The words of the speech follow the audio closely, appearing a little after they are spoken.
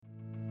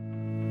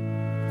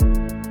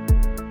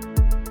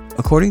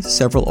According to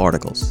several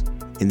articles,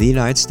 in the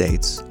United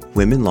States,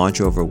 women launch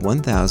over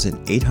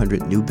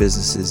 1,800 new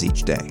businesses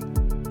each day.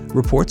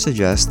 Reports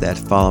suggest that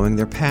following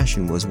their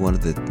passion was one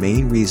of the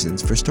main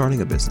reasons for starting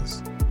a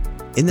business.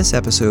 In this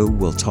episode,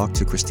 we'll talk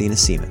to Christina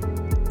Seaman,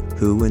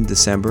 who in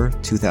December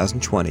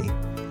 2020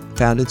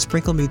 founded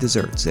Sprinkle Me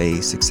Desserts, a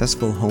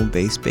successful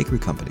home-based bakery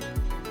company.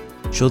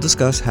 She'll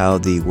discuss how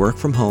the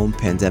work-from-home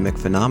pandemic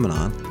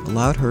phenomenon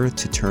allowed her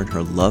to turn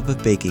her love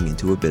of baking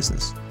into a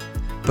business.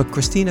 But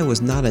Christina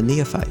was not a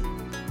neophyte,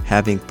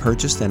 having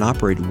purchased and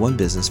operated one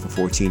business for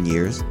 14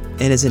 years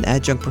and is an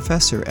adjunct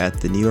professor at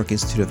the New York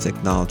Institute of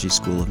Technology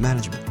School of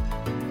Management.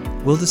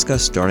 We'll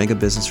discuss starting a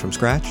business from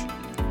scratch,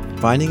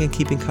 finding and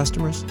keeping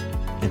customers,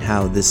 and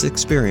how this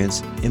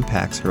experience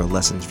impacts her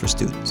lessons for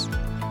students.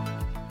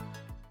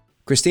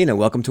 Christina,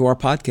 welcome to our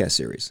podcast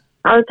series.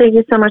 Oh, thank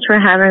you so much for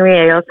having me.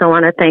 I also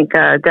want to thank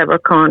Deborah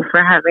Cohen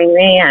for having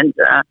me and,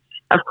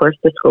 of course,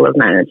 the School of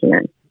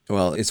Management.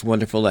 Well, it's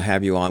wonderful to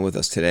have you on with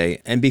us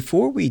today. And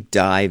before we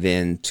dive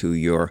into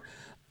your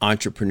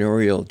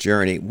entrepreneurial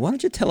journey, why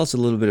don't you tell us a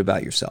little bit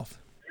about yourself?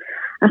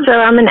 So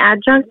I'm an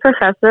adjunct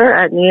professor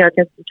at New York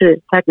Institute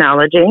of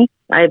Technology.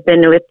 I've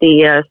been with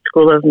the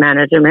School of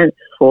Management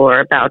for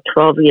about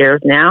 12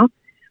 years now.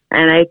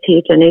 And I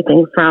teach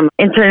anything from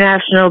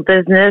international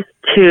business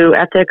to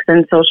ethics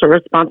and social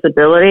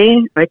responsibility.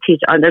 I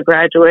teach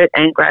undergraduate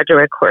and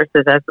graduate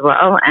courses as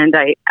well, and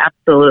I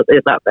absolutely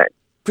love it.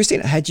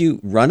 Christina, had you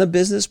run a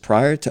business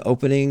prior to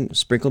opening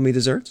Sprinkle Me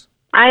Desserts?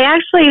 I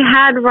actually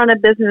had run a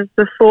business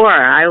before.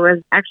 I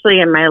was actually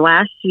in my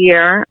last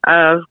year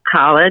of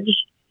college.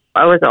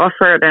 I was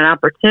offered an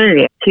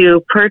opportunity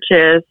to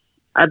purchase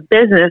a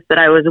business that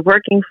I was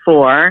working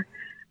for.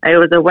 It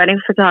was a wedding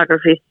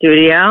photography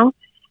studio,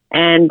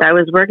 and I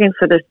was working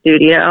for the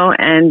studio,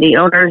 and the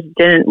owners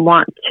didn't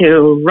want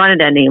to run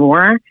it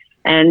anymore,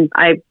 and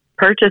I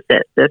purchased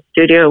it. The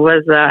studio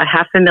was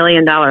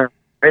 $500,000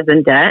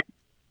 in debt.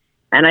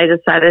 And I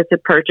decided to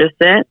purchase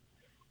it.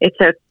 It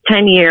took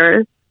 10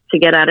 years to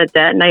get out of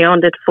debt, and I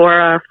owned it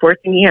for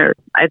 14 years.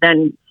 I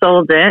then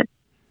sold it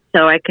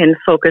so I can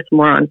focus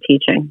more on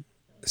teaching.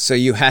 So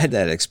you had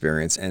that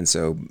experience, and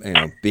so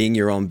being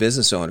your own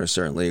business owner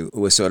certainly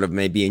was sort of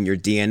maybe in your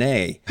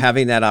DNA.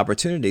 Having that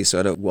opportunity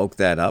sort of woke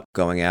that up,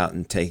 going out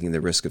and taking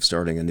the risk of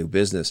starting a new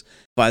business.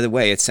 By the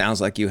way, it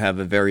sounds like you have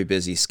a very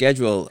busy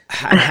schedule.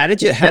 How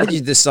did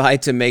you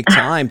decide to make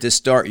time to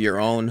start your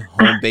own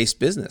home-based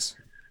business?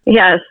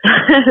 Yes.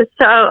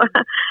 So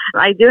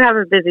I do have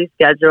a busy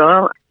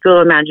schedule.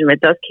 School of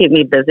Management does keep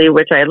me busy,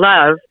 which I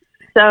love.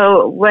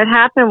 So what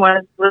happened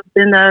was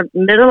in the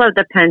middle of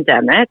the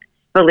pandemic,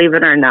 believe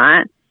it or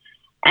not,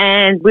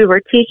 and we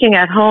were teaching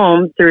at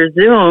home through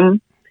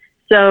Zoom.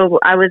 So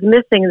I was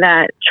missing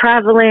that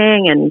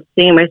traveling and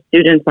seeing my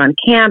students on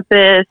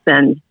campus,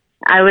 and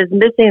I was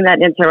missing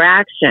that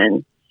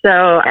interaction. So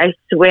I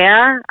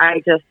swear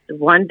I just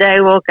one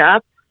day woke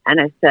up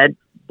and I said,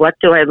 what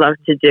do I love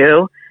to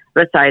do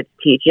besides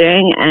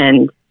teaching?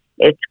 And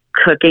it's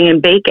cooking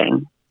and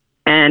baking.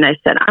 And I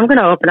said, I'm going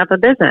to open up a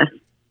business.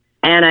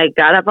 And I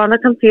got up on the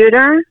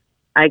computer.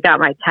 I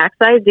got my tax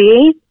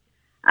ID.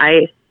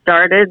 I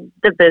started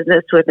the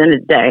business within a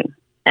day.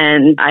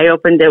 And I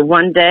opened it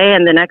one day,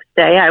 and the next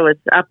day I was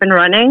up and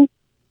running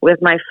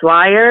with my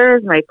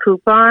flyers, my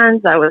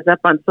coupons. I was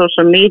up on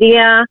social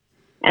media,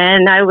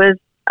 and I was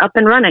up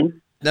and running.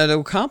 Now, to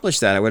accomplish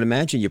that, I would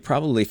imagine you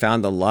probably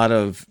found a lot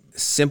of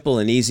simple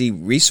and easy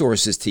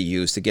resources to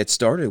use to get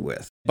started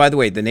with. By the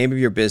way, the name of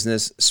your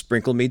business,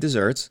 Sprinkle Me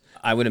Desserts,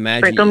 I would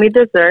imagine... Sprinkle Me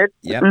Desserts.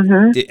 Yep.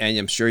 Mm-hmm. And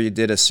I'm sure you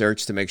did a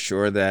search to make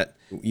sure that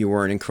you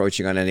weren't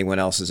encroaching on anyone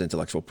else's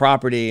intellectual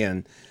property.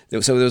 And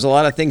so there was a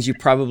lot of things you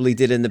probably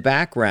did in the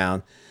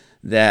background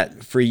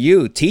that for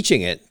you,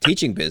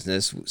 teaching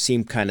business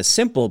seemed kind of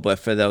simple, but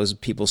for those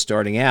people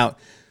starting out,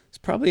 it's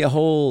probably a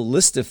whole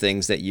list of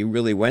things that you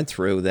really went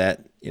through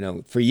that,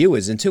 for you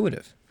is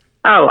intuitive.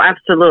 Oh,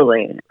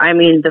 absolutely. I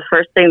mean, the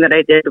first thing that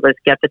I did was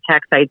get the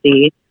tax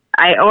ID.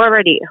 I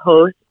already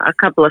host a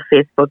couple of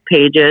Facebook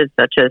pages,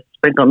 such as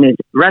Sprinkle Me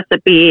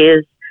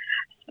Recipes,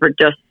 or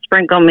just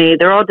Sprinkle Me.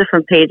 They're all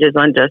different pages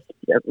on just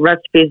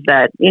recipes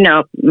that,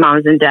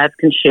 moms and dads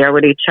can share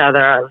with each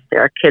other of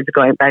their kids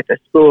going back to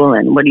school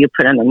and what do you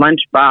put in the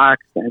lunchbox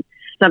and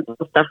simple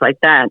stuff like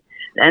that.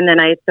 And then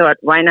I thought,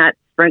 why not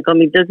Sprinkle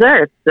Me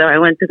Desserts? So I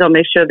went to go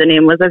make sure the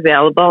name was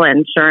available,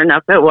 and sure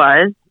enough, it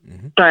was.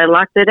 Mm-hmm. So I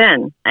locked it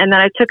in. And then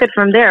I took it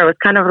from there. It was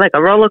kind of like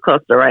a roller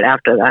coaster right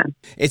after that.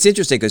 It's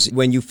interesting because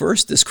when you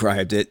first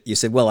described it, you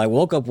said, well, I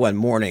woke up one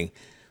morning.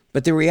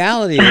 But the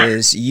reality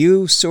is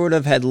you sort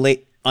of had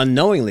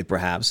unknowingly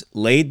perhaps,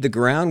 laid the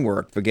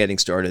groundwork for getting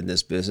started in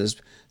this business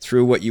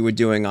through what you were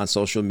doing on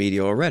social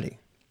media already.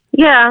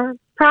 Yeah,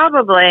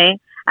 probably.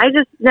 I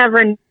just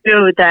never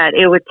knew that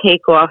it would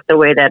take off the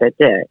way that it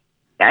did.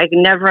 I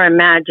never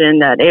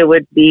imagined that it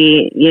would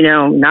be,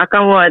 knock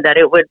on wood, that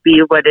it would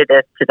be what it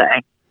is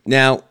today.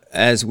 Now,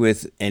 as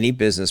with any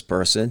business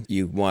person,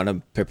 you want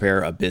to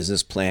prepare a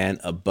business plan,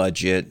 a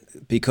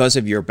budget. Because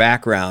of your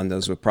background,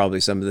 those were probably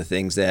some of the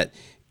things that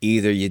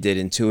either you did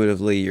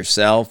intuitively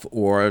yourself,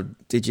 or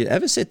did you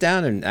ever sit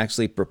down and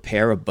actually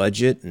prepare a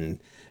budget and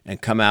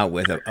come out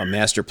with a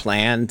master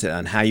plan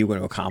on how you were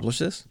going to accomplish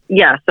this?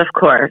 Yes, of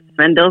course.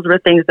 And those were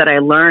things that I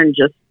learned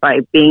just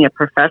by being a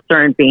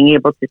professor and being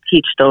able to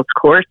teach those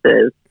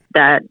courses,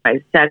 that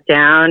I sat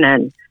down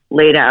and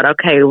laid out,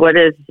 okay, what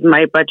is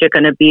my budget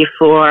going to be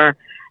for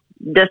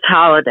this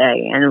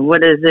holiday? And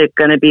what is it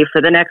going to be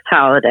for the next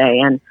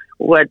holiday? And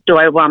what do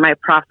I want my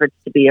profits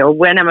to be? Or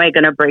when am I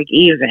going to break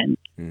even?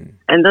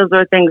 And those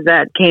are things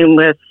that came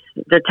with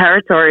the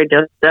territory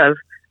just of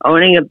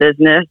owning a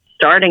business,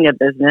 starting a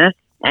business,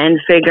 and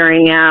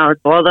figuring out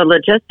all the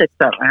logistics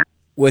of it.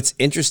 What's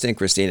interesting,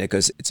 Christina,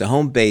 because it's a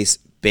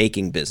home-based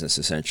baking business,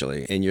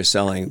 essentially, and you're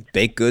selling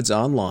baked goods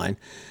online.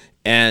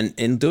 And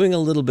in doing a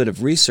little bit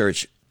of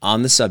research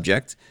on the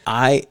subject,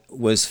 I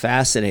was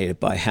fascinated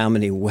by how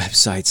many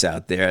websites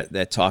out there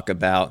that talk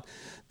about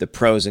the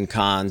pros and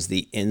cons,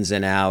 the ins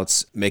and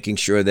outs, making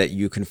sure that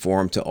you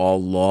conform to all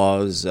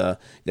laws, that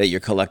you're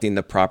collecting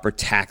the proper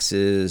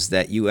taxes,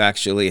 that you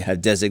actually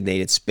have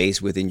designated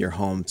space within your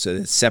home so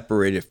that it's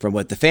separated from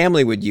what the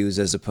family would use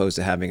as opposed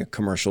to having a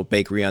commercial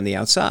bakery on the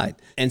outside.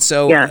 And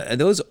so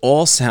those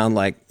all sound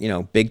like,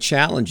 big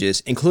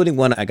challenges, including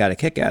one I got a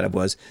kick out of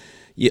was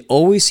you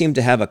always seem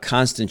to have a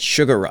constant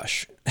sugar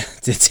rush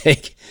to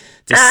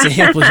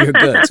sample your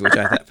goods, which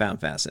I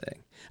found fascinating.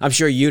 I'm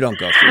sure you don't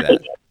go through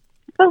that.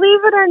 Believe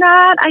it or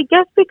not, I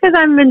guess because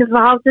I'm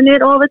involved in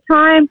it all the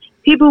time,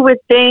 people would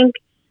think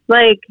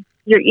like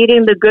you're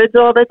eating the goods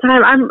all the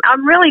time.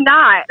 I'm really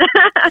not.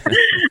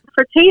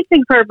 For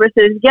tasting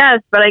purposes, yes,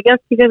 but I guess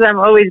because I'm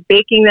always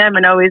baking them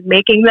and always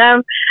making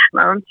them,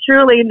 I'm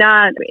truly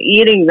not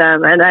eating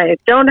them, and I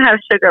don't have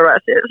sugar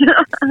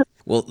rushes.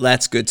 Well,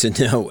 that's good to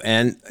know.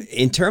 And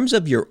in terms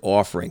of your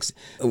offerings,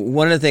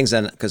 one of the things,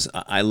 because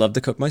I love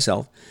to cook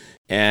myself,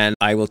 and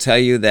I will tell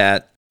you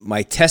that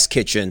my test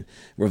kitchen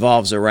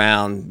revolves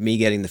around me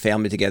getting the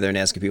family together and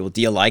asking people, do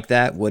you like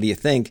that? What do you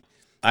think?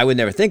 I would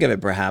never think of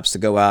it, perhaps, to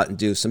go out and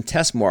do some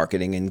test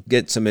marketing and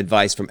get some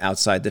advice from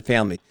outside the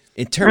family.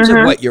 In terms of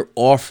what your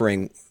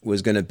offering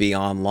was going to be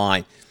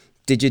online,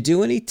 did you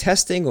do any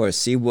testing or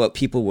see what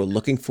people were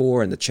looking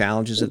for and the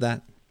challenges of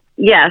that?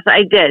 Yes,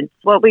 I did.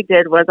 What we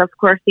did was, of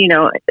course,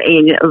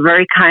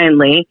 very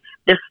kindly,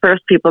 the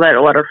first people that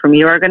order from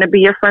you are going to be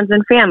your friends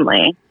and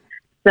family.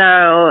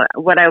 So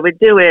what I would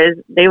do is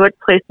they would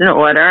place an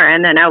order,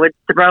 and then I would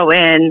throw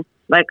in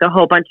like a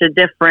whole bunch of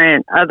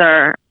different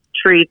other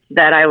treats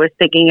that I was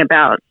thinking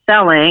about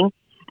selling,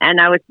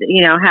 and I would,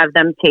 have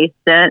them taste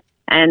it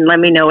and let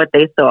me know what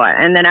they thought.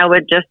 And then I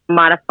would just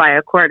modify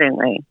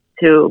accordingly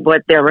to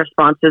what their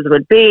responses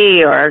would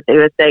be, or if they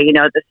would say,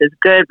 this is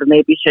good, but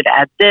maybe you should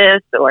add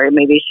this, or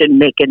maybe you should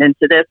make it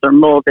into this or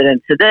mold it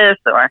into this,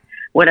 or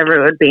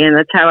whatever it would be. And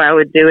that's how I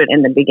would do it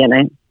in the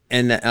beginning.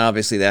 And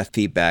obviously that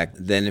feedback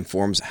then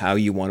informs how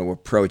you want to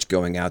approach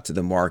going out to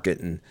the market.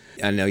 And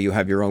I know you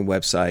have your own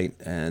website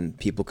and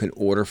people can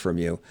order from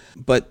you,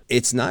 but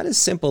it's not as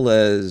simple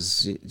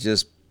as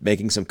just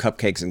making some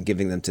cupcakes and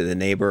giving them to the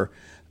neighbor.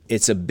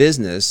 It's a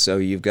business, so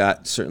you've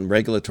got certain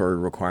regulatory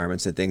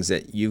requirements and things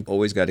that you've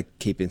always got to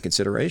keep in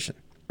consideration.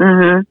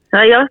 Mm-hmm.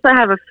 I also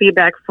have a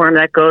feedback form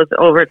that goes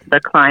over to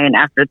the client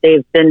after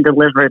they've been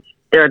delivered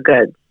their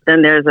goods.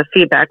 Then there's a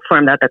feedback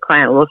form that the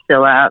client will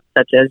fill out,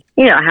 such as,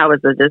 how was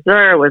the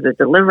dessert? Was it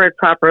delivered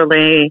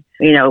properly?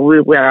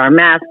 We wear our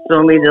masks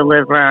when we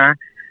deliver,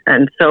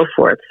 and so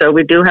forth. So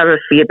we do have a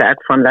feedback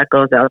form that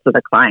goes out to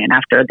the client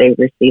after they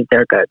receive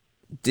their goods.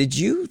 Did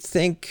you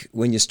think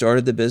when you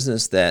started the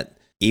business that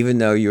even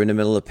though you're in the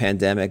middle of a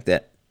pandemic,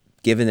 that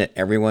given that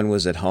everyone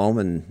was at home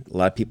and a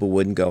lot of people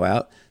wouldn't go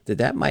out,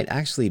 that might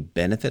actually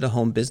benefit a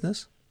home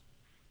business?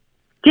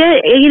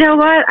 You know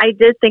what? I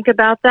did think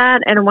about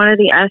that. And one of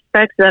the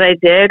aspects that I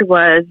did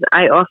was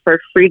I offered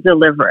free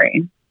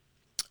delivery.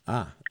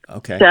 Ah,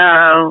 okay.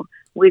 So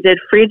we did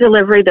free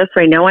delivery this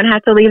way. No one had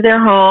to leave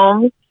their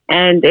home.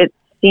 And it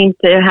seemed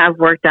to have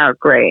worked out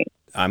great.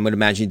 I would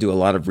imagine you do a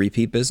lot of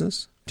repeat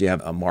business. Do you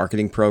have a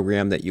marketing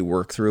program that you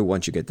work through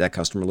once you get that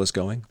customer list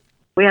going?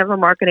 We have a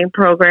marketing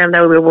program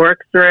that we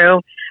work through.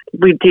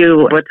 We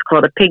do what's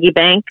called a piggy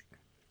bank.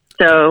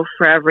 So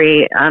for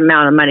every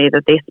amount of money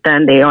that they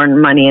spend, they earn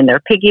money in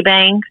their piggy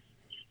banks.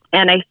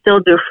 And I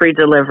still do free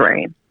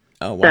delivery.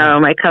 Oh, wow. So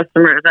my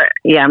customers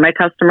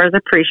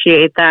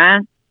appreciate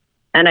that.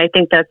 And I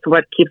think that's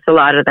what keeps a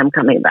lot of them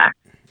coming back.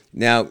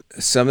 Now,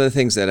 some of the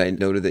things that I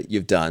noted that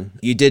you've done,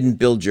 you didn't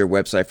build your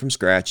website from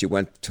scratch. You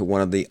went to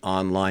one of the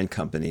online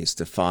companies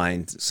to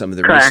find some of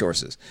the Correct.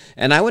 Resources.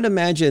 And I would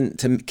imagine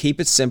to keep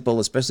it simple,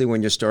 especially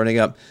when you're starting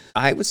up,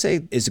 I would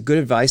say is good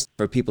advice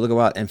for people to go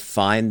out and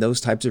find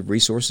those types of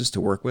resources to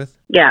work with?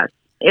 Yes,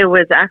 it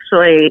was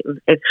actually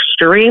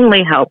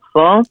extremely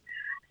helpful.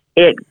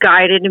 It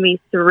guided me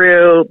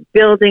through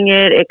building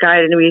it. It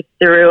guided me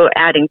through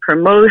adding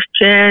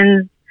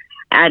promotions,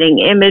 adding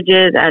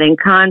images, adding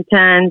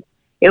content.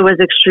 It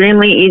was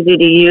extremely easy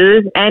to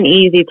use and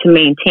easy to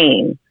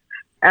maintain.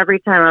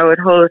 Every time I would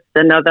host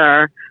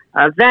another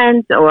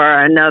event or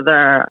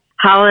another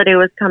holiday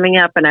was coming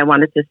up and I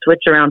wanted to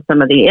switch around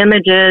some of the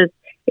images,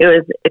 It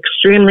was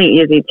extremely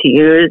easy to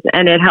use,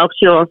 and it helps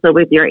you also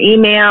with your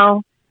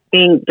email,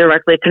 being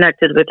directly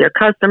connected with your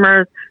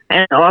customers,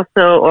 and it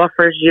also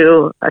offers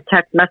you a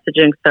text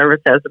messaging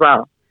service as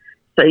well.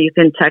 So you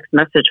can text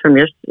message from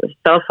your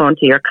cell phone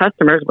to your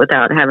customers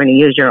without having to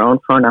use your own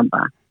phone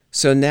number.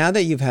 So now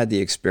that you've had the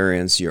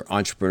experience, your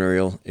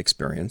entrepreneurial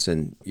experience,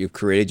 and you've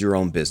created your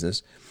own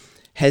business,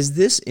 has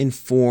this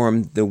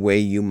informed the way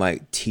you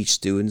might teach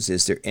students?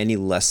 Is there any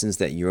lessons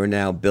that you're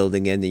now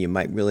building in that you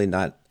might really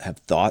not have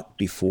thought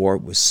before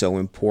was so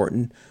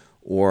important?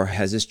 Or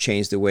has this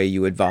changed the way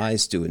you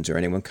advise students or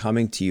anyone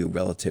coming to you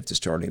relative to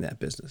starting that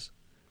business?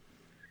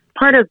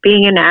 Part of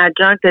being an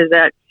adjunct is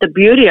that the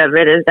beauty of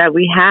it is that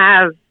we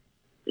have,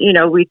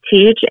 we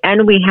teach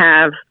and we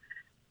have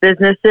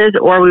businesses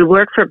or we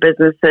work for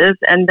businesses.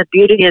 And the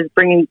beauty is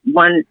bringing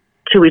one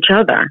to each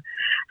other.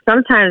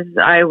 Sometimes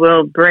I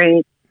will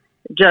bring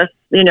just,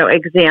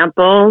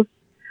 examples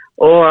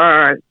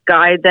or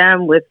guide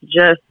them with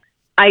just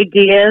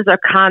ideas or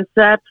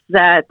concepts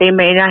that they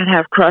may not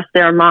have crossed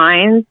their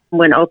minds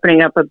when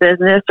opening up a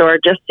business, or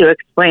just to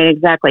explain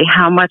exactly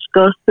how much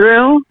goes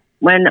through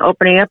when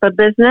opening up a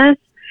business.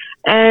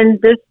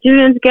 And the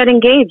students get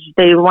engaged.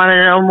 They want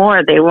to know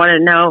more. They want to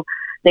know,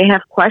 they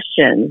have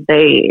questions.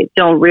 They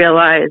don't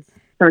realize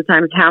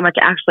sometimes how much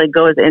actually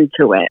goes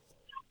into it.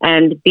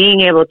 And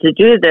being able to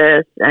do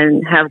this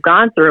and have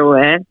gone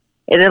through it,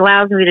 it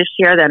allows me to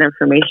share that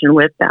information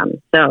with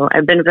them. So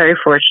I've been very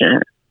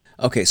fortunate.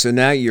 Okay, so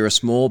now you're a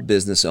small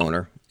business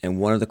owner, and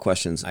one of the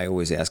questions I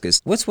always ask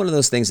is, what's one of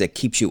those things that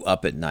keeps you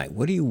up at night?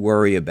 What do you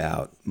worry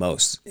about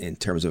most in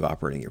terms of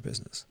operating your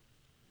business?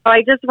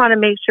 I just want to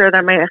make sure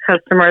that my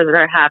customers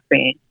are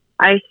happy.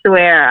 I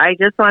swear, I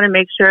just want to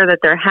make sure that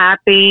they're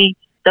happy.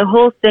 The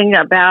whole thing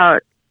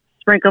about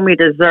Sprinkle Me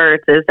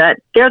Desserts is that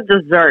they're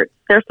desserts.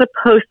 They're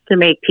supposed to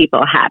make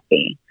people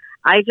happy.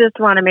 I just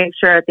want to make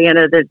sure at the end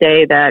of the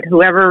day that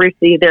whoever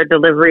received their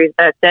deliveries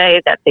that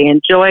day, that they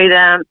enjoy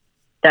them,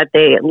 that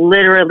they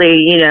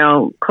literally,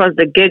 caused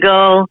a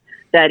giggle,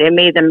 that it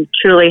made them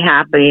truly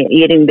happy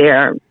eating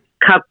their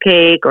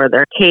cupcake or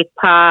their cake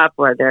pop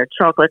or their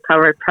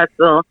chocolate-covered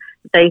pretzel.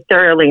 They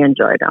thoroughly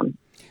enjoyed them.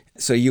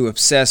 So you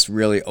obsess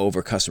really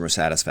over customer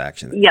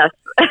satisfaction. Yes.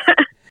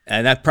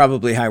 And that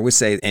probably, I would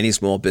say, any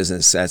small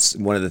business, that's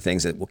one of the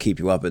things that will keep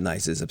you up at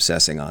night is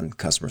obsessing on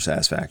customer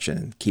satisfaction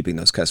and keeping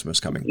those customers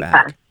coming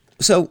back. Yeah.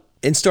 So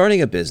in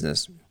starting a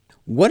business,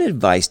 what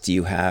advice do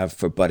you have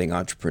for budding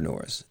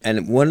entrepreneurs?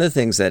 And one of the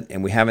things that,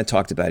 and we haven't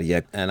talked about it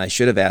yet, and I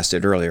should have asked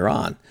it earlier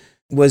on,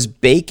 was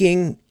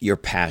baking your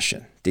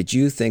passion. Did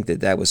you think that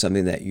that was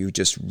something that you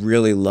just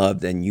really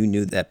loved and you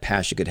knew that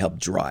passion could help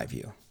drive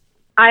you?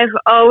 I've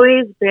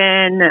always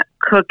been a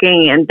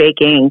cooking and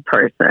baking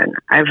person.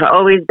 I've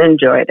always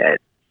enjoyed it.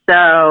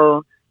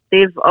 So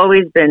they've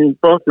always been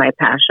both my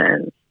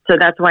passions. So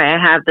that's why I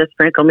have the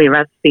Sprinkle Me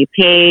recipe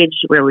page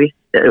where we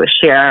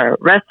share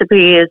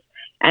recipes.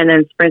 And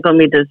then Sprinkle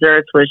Me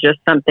Desserts was just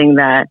something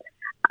that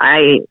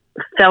I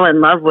fell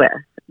in love with.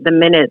 The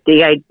minute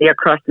the idea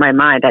crossed my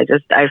mind,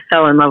 I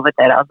fell in love with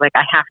it. I was like,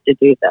 I have to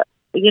do this.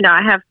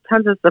 I have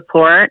tons of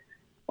support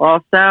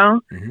also.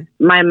 Mm-hmm.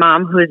 My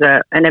mom, who's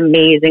an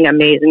amazing,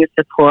 amazing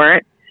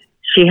support,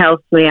 she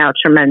helps me out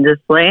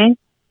tremendously.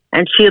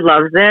 And she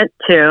loves it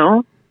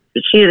too.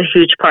 She's a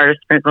huge part of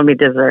Sprinkle Me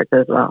Desserts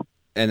as well.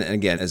 And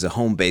again, as a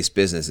home-based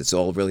business, it's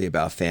all really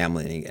about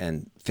family,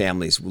 and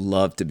families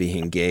love to be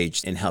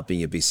engaged in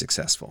helping you be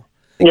successful.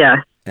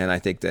 Yeah. And I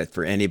think that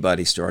for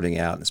anybody starting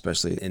out,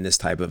 especially in this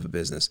type of a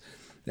business,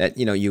 that,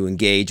 you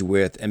engage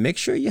with and make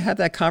sure you have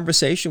that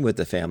conversation with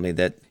the family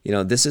that,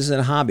 this isn't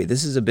a hobby.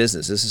 This is a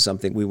business. This is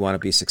something we want to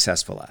be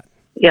successful at.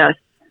 Yes.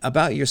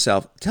 About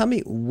yourself, tell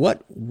me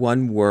what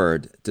one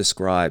word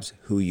describes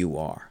who you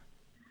are.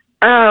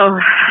 Oh,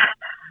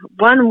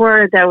 one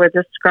word that would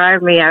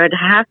describe me, I would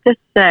have to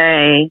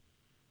say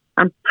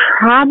I'm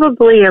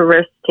probably a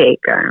risk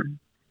taker.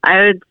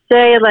 I would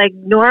say,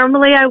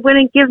 normally I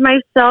wouldn't give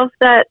myself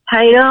that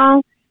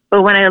title,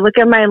 but when I look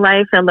at my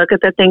life and look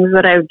at the things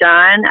that I've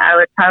done, I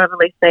would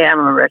probably say I'm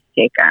a risk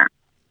taker.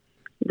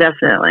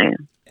 Definitely.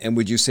 And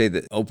would you say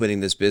that opening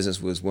this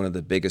business was one of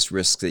the biggest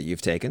risks that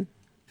you've taken?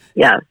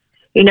 Yes.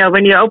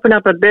 When you open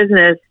up a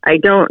business, I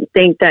don't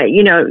think that,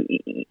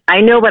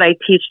 I know what I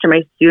teach to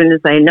my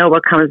students. I know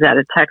what comes out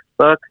of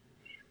textbook,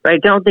 but I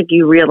don't think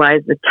you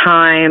realize the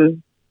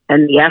time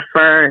and the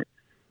effort,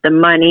 the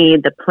money,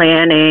 the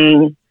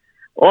planning,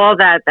 all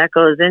that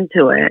goes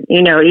into it.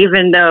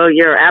 Even though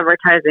you're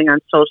advertising on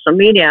social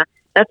media,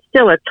 that's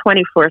still a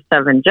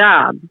 24/7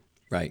 job.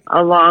 Right.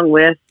 Along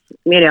with,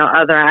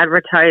 other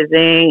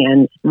advertising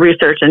and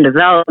research and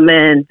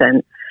development, and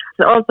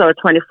it's also a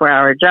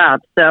 24-hour job.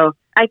 So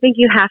I think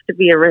you have to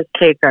be a risk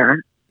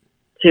taker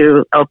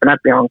to open up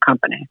your own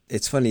company.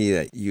 It's funny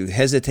that you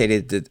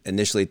hesitated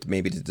initially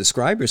maybe to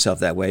describe yourself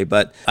that way,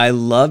 but I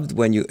loved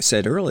when you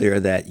said earlier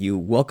that you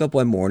woke up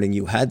one morning,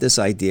 you had this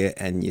idea,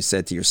 and you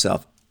said to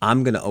yourself,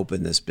 I'm going to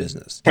open this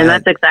business. And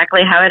that's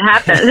exactly how it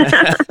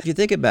happened. If you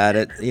think about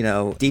it,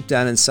 deep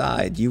down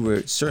inside, you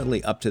were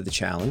certainly up to the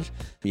challenge.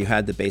 You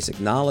had the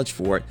basic knowledge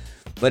for it.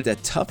 But the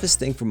toughest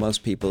thing for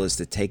most people is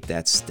to take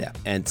that step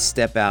and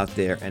step out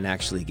there and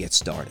actually get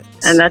started.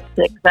 And that's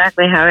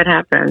exactly how it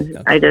happened.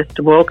 Okay. I just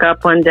woke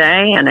up one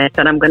day and I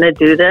said, I'm going to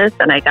do this.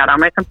 And I got on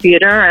my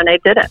computer and I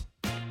did it.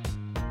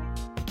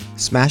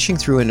 Smashing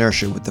through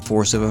inertia with the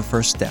force of a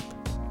first step,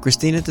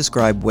 Christina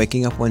described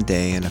waking up one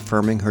day and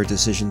affirming her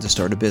decision to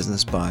start a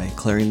business by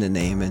clearing the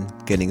name and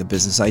getting a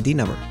business ID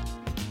number.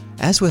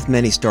 As with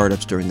many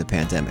startups during the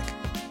pandemic,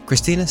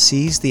 Christina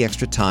seized the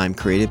extra time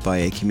created by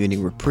a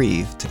commuting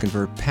reprieve to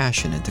convert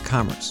passion into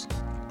commerce.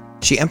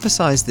 She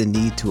emphasized the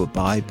need to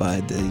abide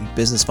by the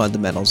business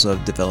fundamentals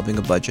of developing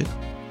a budget,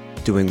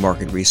 doing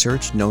market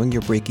research, knowing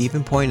your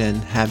break-even point,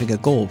 and having a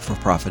goal for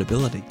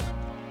profitability.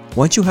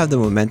 Once you have the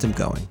momentum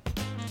going,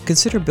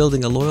 consider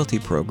building a loyalty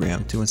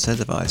program to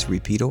incentivize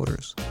repeat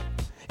orders.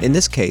 In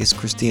this case,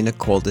 Christina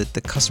called it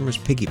the customer's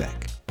piggy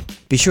bank.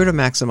 Be sure to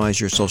maximize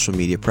your social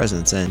media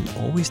presence and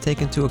always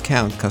take into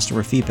account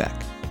customer feedback.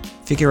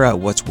 Figure out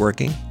what's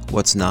working,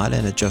 what's not,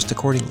 and adjust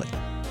accordingly.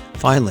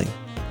 Finally,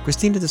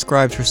 Christina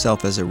described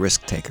herself as a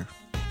risk taker.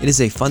 It is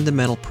a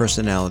fundamental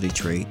personality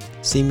trait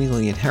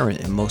seemingly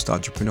inherent in most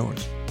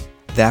entrepreneurs.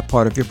 That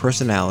part of your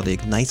personality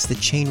ignites the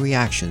chain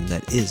reaction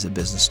that is a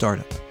business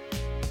startup.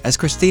 As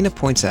Christina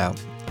points out,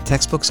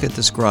 textbooks can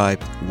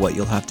describe what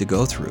you'll have to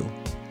go through,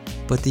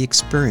 but the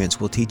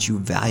experience will teach you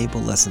valuable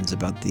lessons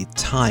about the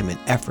time and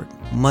effort,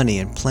 money,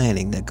 and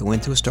planning that go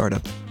into a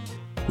startup,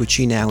 which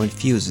she now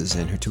infuses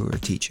into her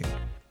teaching.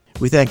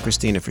 We thank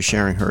Christina for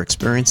sharing her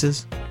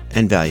experiences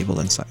and valuable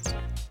insights.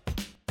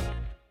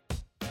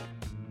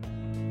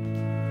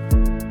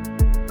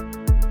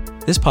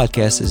 This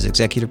podcast is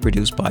executive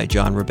produced by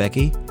John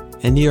Rebecki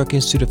and New York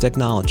Institute of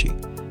Technology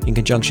in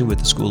conjunction with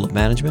the School of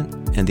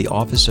Management and the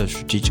Office of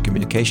Strategic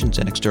Communications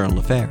and External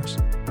Affairs.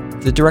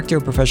 The Director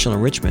of Professional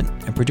Enrichment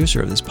and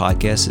producer of this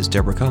podcast is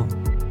Deborah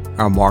Cohn.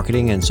 Our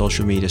marketing and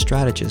social media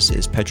strategist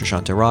is Petra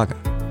Shantaraga.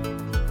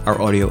 Our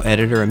audio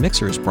editor and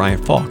mixer is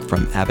Brian Falk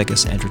from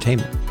Abacus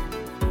Entertainment.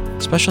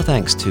 Special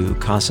thanks to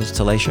Constance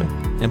Talacia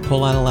and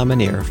Paulana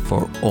Lamanier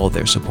for all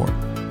their support.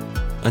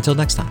 Until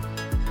next time.